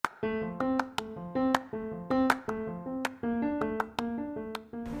Hey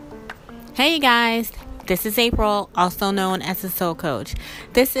guys, this is April, also known as the Soul Coach.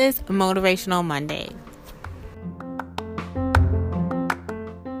 This is Motivational Monday.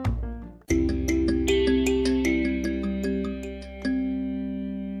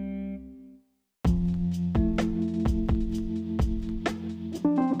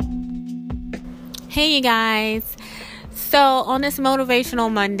 Hey you guys, so on this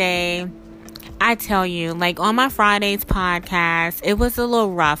Motivational Monday, I tell you, like on my Friday's podcast, it was a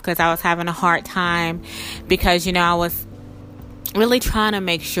little rough because I was having a hard time because, I was really trying to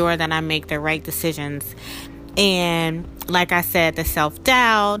make sure that I make the right decisions. And like I said, the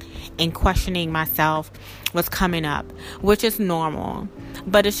self-doubt and questioning myself was coming up, which is normal.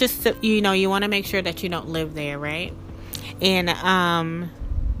 But it's just, you want to make sure that you don't live there, right? And I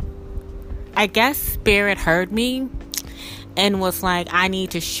guess Spirit heard me and was like, I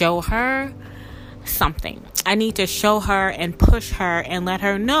need to show her something. I need to show her and push her and let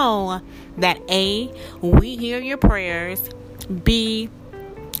her know that A, we hear your prayers. B,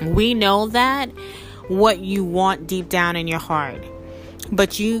 we know that what you want deep down in your heart,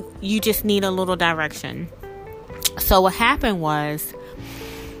 but you just need a little direction. So what happened was,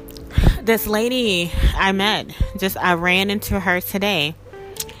 this lady I met, I ran into her today,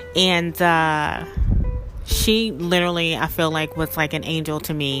 and she literally, I feel like, was like an angel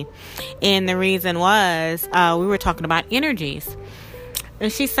to me. And the reason was, we were talking about energies.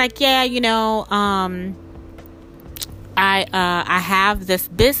 And she's like, yeah, I have this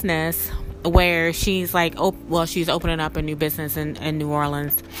business where she's like, she's opening up a new business in New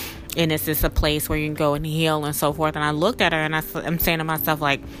Orleans. And it's just a place where you can go and heal and so forth. And I looked at her and I'm saying to myself,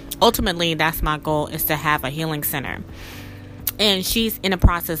 like, ultimately, that's my goal, is to have a healing center. And she's in the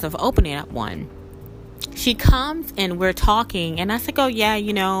process of opening up one. She comes and we're talking, and I said, oh yeah, I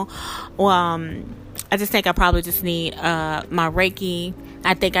just think I probably just need my Reiki.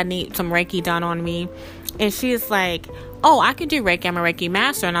 I think I need some Reiki done on me. And she's like, oh, I can do Reiki. I'm a Reiki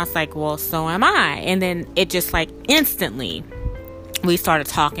master. And I was like, well, so am I. And then it just like instantly, we started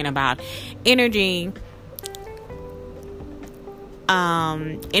talking about energy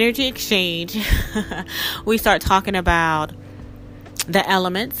exchange. We start talking about the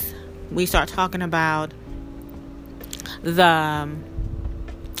elements. We start talking about the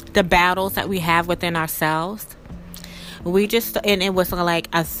battles that we have within ourselves. And it was like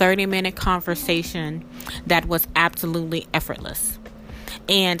a 30-minute conversation that was absolutely effortless.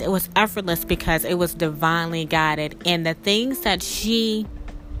 And it was effortless because it was divinely guided. And the things that she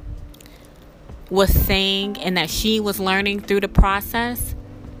was saying and that she was learning through the process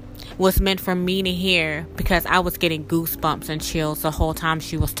was meant for me to hear, because I was getting goosebumps and chills the whole time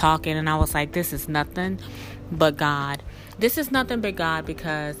she was talking. And I was like, this is nothing but God. This is nothing but God,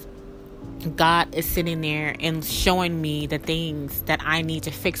 because God is sitting there and showing me the things that I need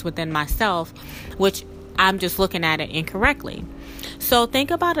to fix within myself, which I'm just looking at it incorrectly. So think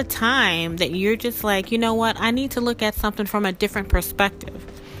about a time that you're just like, you know what? I need to look at something from a different perspective.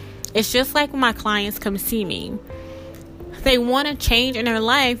 It's just like when my clients come see me. They want to change in their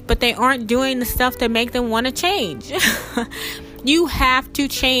life, but they aren't doing the stuff that make them want to change. You have to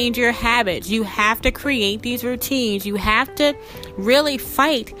change your habits. You have to create these routines. You have to really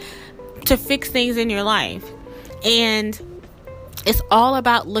fight to fix things in your life. And it's all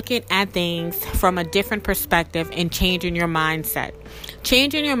about looking at things from a different perspective and changing your mindset.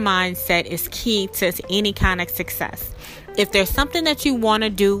 Changing your mindset is key to any kind of success. If there's something that you want to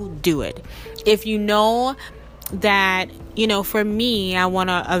do, do it. If you know that, for me, I want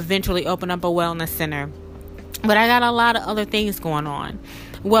to eventually open up a wellness center, but I got a lot of other things going on.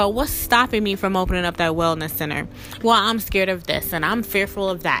 Well, what's stopping me from opening up that wellness center? Well, I'm scared of this and I'm fearful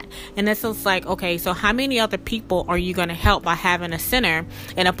of that. And it's just like, okay, so how many other people are you going to help by having a center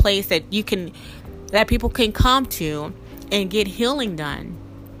in a place that people can come to and get healing done?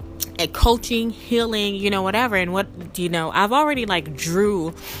 And coaching, healing, whatever. And I've already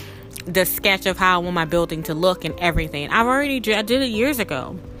drew the sketch of how I want my building to look and everything. I did it years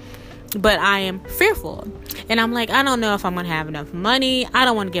ago. But I am fearful. And I'm like, I don't know if I'm going to have enough money. I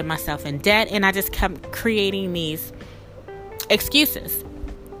don't want to get myself in debt. And I just kept creating these excuses.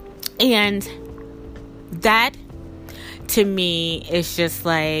 And that, to me, is just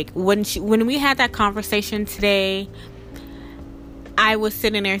like, when we had that conversation today, I was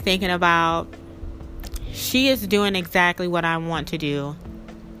sitting there thinking about, she is doing exactly what I want to do.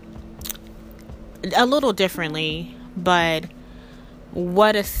 A little differently, but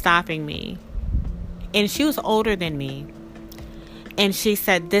what is stopping me? And she was older than me. And she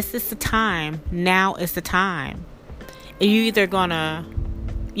said, this is the time. Now is the time. You're either going to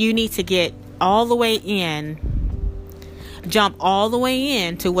you need to get all the way in, jump all the way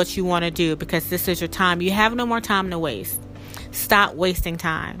in to what you want to do, because this is your time. You have no more time to waste. Stop wasting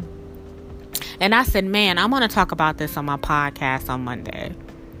time. And I said, man, I'm going to talk about this on my podcast on Monday.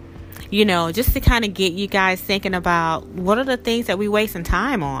 Just to kind of get you guys thinking about what are the things that we wasting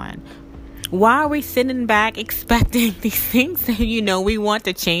time on. Why are we sitting back expecting these things that, we want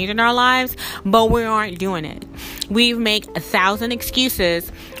to change in our lives, but we aren't doing it? We make 1,000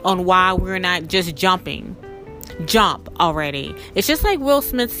 excuses on why we're not just jumping. Jump already. It's just like Will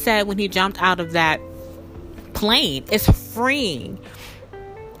Smith said when he jumped out of that plane. It's freeing.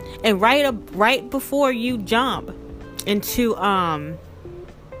 And right before you jump into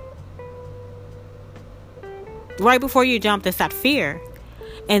there's that fear.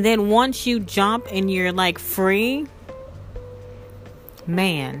 And then once you jump and you're like free,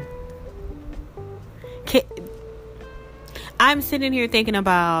 man, I'm sitting here thinking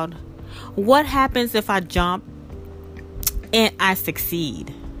about what happens if I jump and I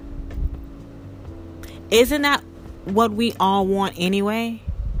succeed. Isn't that what we all want anyway?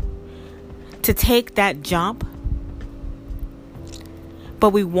 To take that jump, but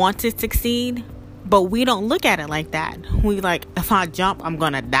we want to succeed. But we don't look at it like that. We like, if I jump, I'm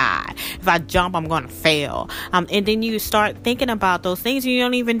going to die. If I jump, I'm going to fail. And then you start thinking about those things and you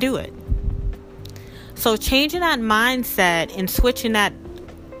don't even do it. So changing that mindset and switching that,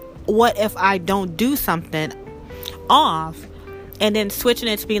 what if I don't do something, off, and then switching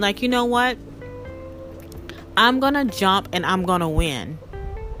it to be like, you know what? I'm going to jump and I'm going to win.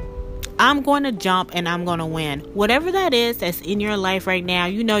 I'm going to jump and I'm going to win. Whatever that is that's in your life right now,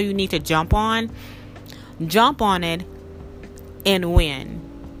 you need to jump on it and win.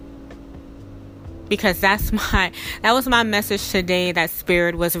 Because that was my message today that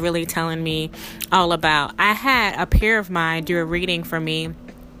Spirit was really telling me all about. I had a peer of mine do a reading for me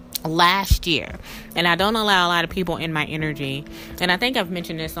last year, and I don't allow a lot of people in my energy. And I think I've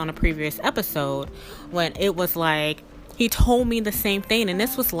mentioned this on a previous episode when it was like, he told me the same thing, and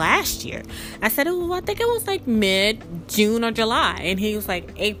this was last year. I said, I think it was like mid-June or July. And he was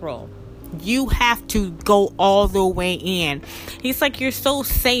like, April, you have to go all the way in. He's like, you're so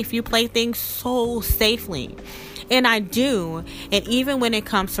safe. You play things so safely. And I do. And even when it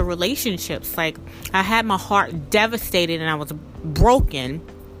comes to relationships, like I had my heart devastated and I was broken.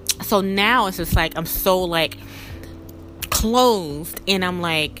 So now it's just like, I'm so like closed and I'm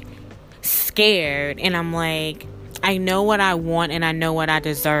like scared and I'm like, I know what I want and I know what I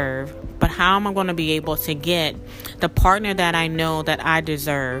deserve, but how am I going to be able to get the partner that I know that I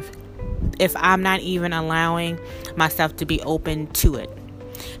deserve if I'm not even allowing myself to be open to it?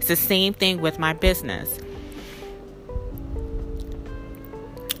 It's the same thing with my business.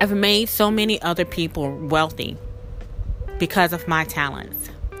 I've made so many other people wealthy because of my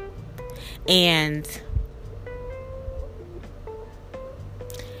talents. And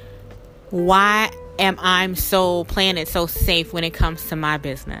why am I playing it so safe when it comes to my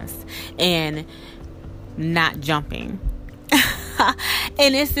business and not jumping?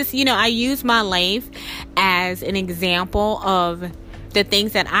 And it's just, I use my life as an example of the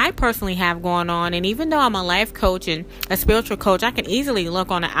things that I personally have going on. And even though I'm a life coach and a spiritual coach, I can easily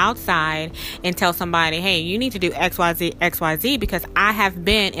look on the outside and tell somebody, hey, you need to do XYZ, because I have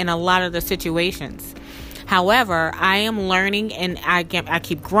been in a lot of the situations. However, I am learning and I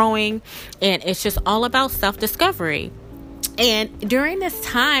keep growing, and it's just all about self-discovery. And during this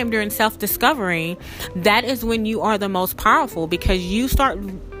time, during self-discovery, that is when you are the most powerful, because you start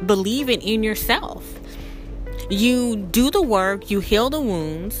believing in yourself. You do the work, you heal the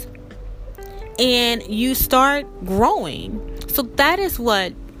wounds, and you start growing. So that is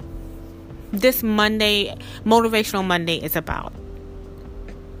what this Monday, Motivational Monday, is about.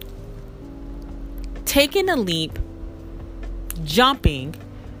 Taking a leap, jumping,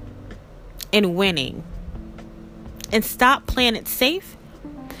 and winning. And stop playing it safe,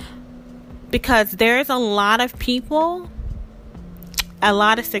 because there's a lot of people, a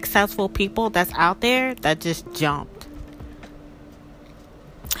lot of successful people that's out there that just jumped.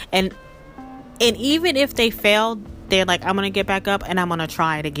 And even if they failed, they're like, I'm going to get back up and I'm going to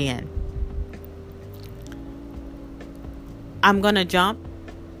try it again. I'm going to jump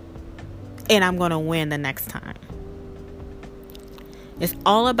and I'm going to win the next time. It's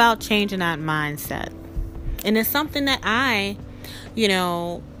all about changing that mindset. And it's something that I,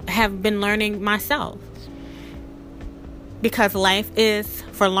 have been learning myself. Because life is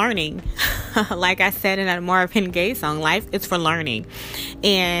for learning. Like I said in that Marvin Gaye song, life is for learning.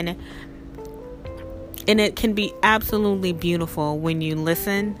 And it can be absolutely beautiful when you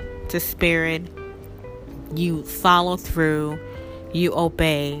listen to Spirit, you follow through, you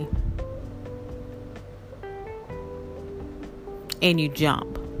obey, and you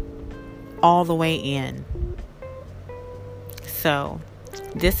jump all the way in. So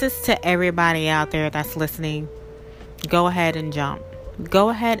this is to everybody out there that's listening. Go ahead and jump. Go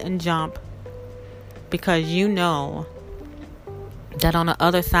ahead and jump, because you know that on the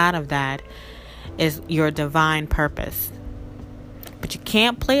other side of that is your divine purpose. But you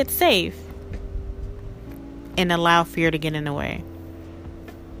can't play it safe and allow fear to get in the way.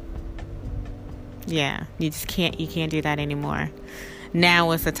 Yeah, you can't do that anymore.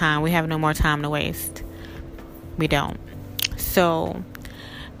 Now is the time. We have no more time to waste. We don't. So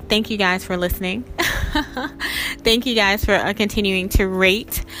thank you guys for listening. Thank you guys for continuing to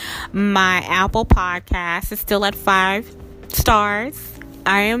rate my Apple podcast. It's still at 5 stars.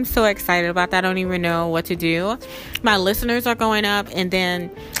 I am so excited about that. I don't even know what to do. My listeners are going up, and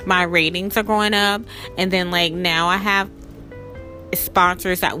then my ratings are going up, and then now I have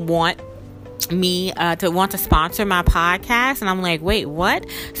sponsors that want me to sponsor my podcast, and I'm like, wait, what?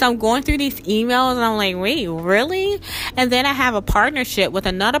 So I'm going through these emails, and I'm like, wait, really? And then I have a partnership with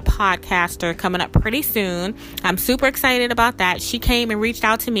another podcaster coming up pretty soon. I'm super excited about that. She came and reached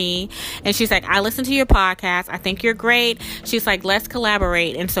out to me, and she's like, I listened to your podcast, I think you're great. She's like, let's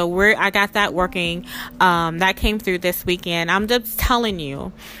collaborate. And so I got that working. That came through this weekend. I'm just telling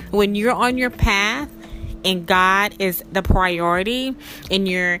you, when you're on your path and God is the priority, and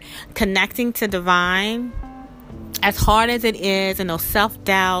you're connecting to divine, as hard as it is, and those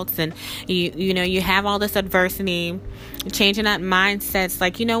self-doubts, and you have all this adversity, changing that mindset. It's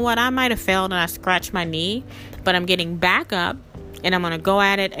like, you know what, I might have failed and I scratched my knee, but I'm getting back up and I'm going to go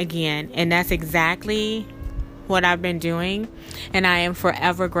at it again. And that's exactly what I've been doing, and I am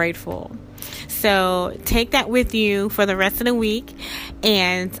forever grateful. So take that with you for the rest of the week,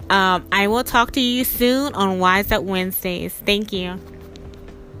 and I will talk to you soon on Wise Up Wednesdays. Thank you.